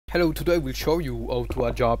Hello, today I will show you how to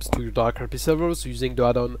add jobs to your Dark RP servers using the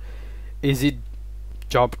add-on Easy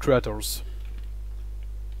Job Creators.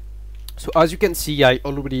 So as you can see, I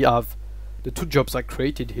already have the two jobs I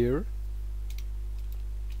created here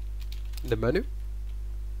in the menu.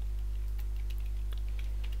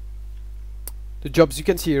 The jobs you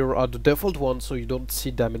can see here are the default ones, so you don't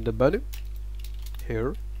see them in the menu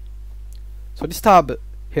here. So this tab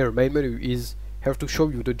here, main menu, is here to show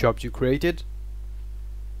you the jobs you created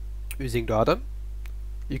using the add-on.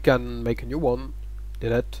 You can make a new one,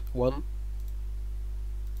 delete one,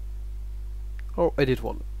 or edit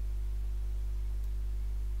one.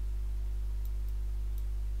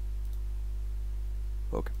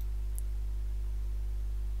 Okay.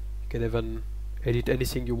 You can even edit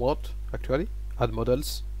anything you want, actually. Add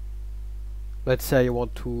models. Let's say you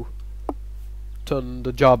want to turn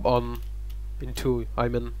the job on into,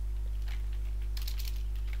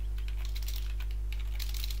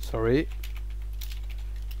 sorry.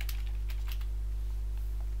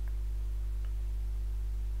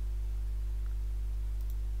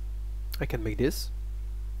 I can make this.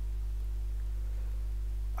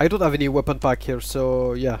 I don't have any weapon pack here,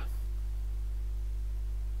 so yeah.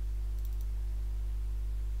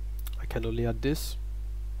 I can only add this.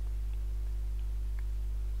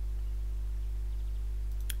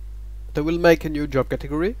 I will make a new job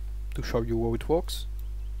category to show you how it works.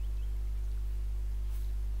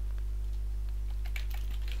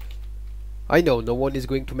 I know no one is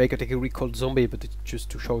going to make a category called zombie, but it's just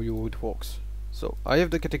to show you how it works. So I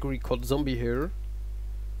have the category called zombie here.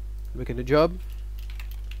 Making a job.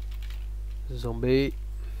 Zombie.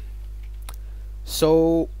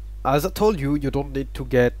 So as I told you, you don't need to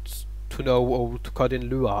get to know how to code in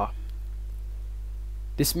Lua.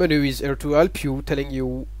 This menu is here to help you, telling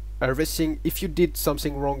you everything. If you did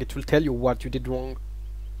something wrong, it will tell you what you did wrong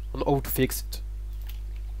and how to fix it.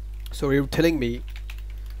 So you're telling me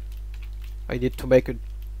I need to make a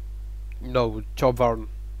job varn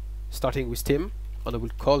starting with team, and I will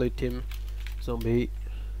call it team zombie.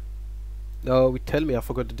 No, it tell me I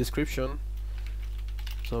forgot the description.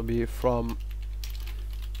 Zombie from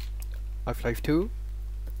Half-Life 2.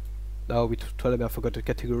 Now it told me I forgot the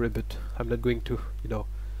category, but I'm not going to,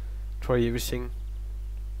 try everything.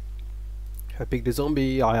 I picked the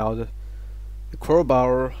zombie. I had the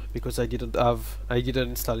crowbar because I didn't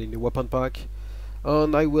install in the weapon pack,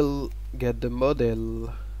 and I will get the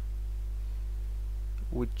model,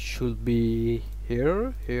 which should be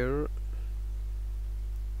here,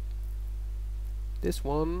 this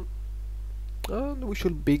one, and we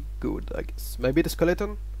should be good, I guess. Maybe the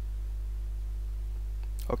skeleton.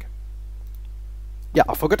 Okay. Yeah,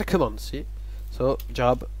 I forgot the command. See, so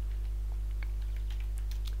job.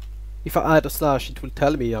 If I add a slash, it will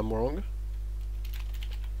tell me I'm wrong.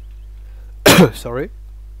 Sorry.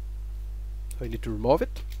 I need to remove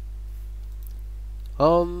it.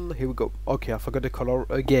 Here we go. Okay, I forgot the color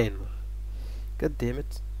again. God damn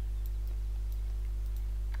it.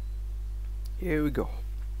 Here we go.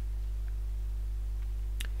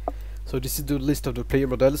 So this is the list of the player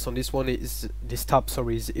models, and this tab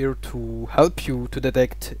is here to help you to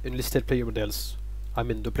detect unlisted player models.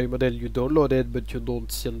 The player model you downloaded but you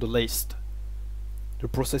don't see on the list. The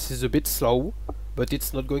process is a bit slow, but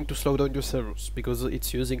it's not going to slow down your servers because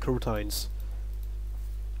it's using coroutines.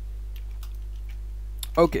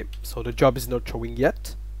 Okay, so the job is not showing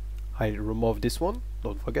yet. I'll remove this one,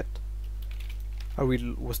 don't forget. I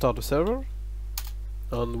will restart the server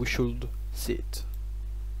and we should see it.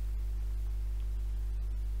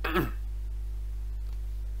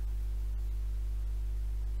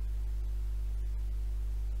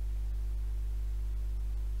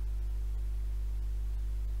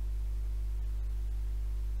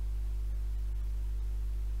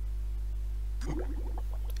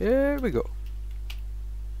 Here we go.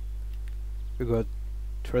 We got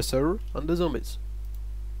Tracer and the zombies.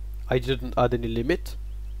 I didn't add any limit,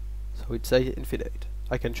 so it's infinite.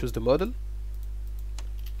 I can choose the model.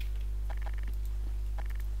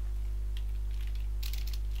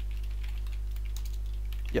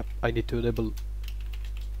 Yep, I need to enable.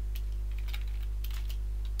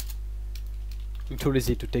 I'm too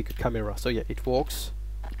lazy to take a camera, so yeah, it works.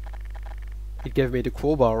 It gave me the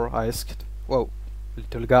crowbar. I asked, whoa,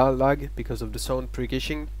 little lag because of the sound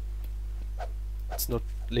pre-caching. It's not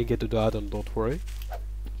linked to the add-on, don't worry.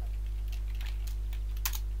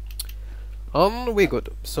 We're good.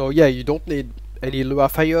 So yeah, you don't need any Lua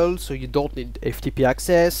file, so you don't need FTP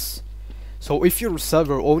access. So if you're a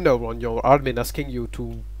server owner on your admin asking you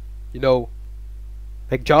to,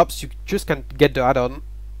 make jobs, you just can get the add-on,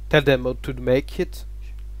 tell them how to make it,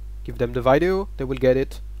 give them the video, they will get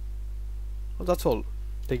it, and that's all.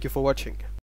 Thank you for watching.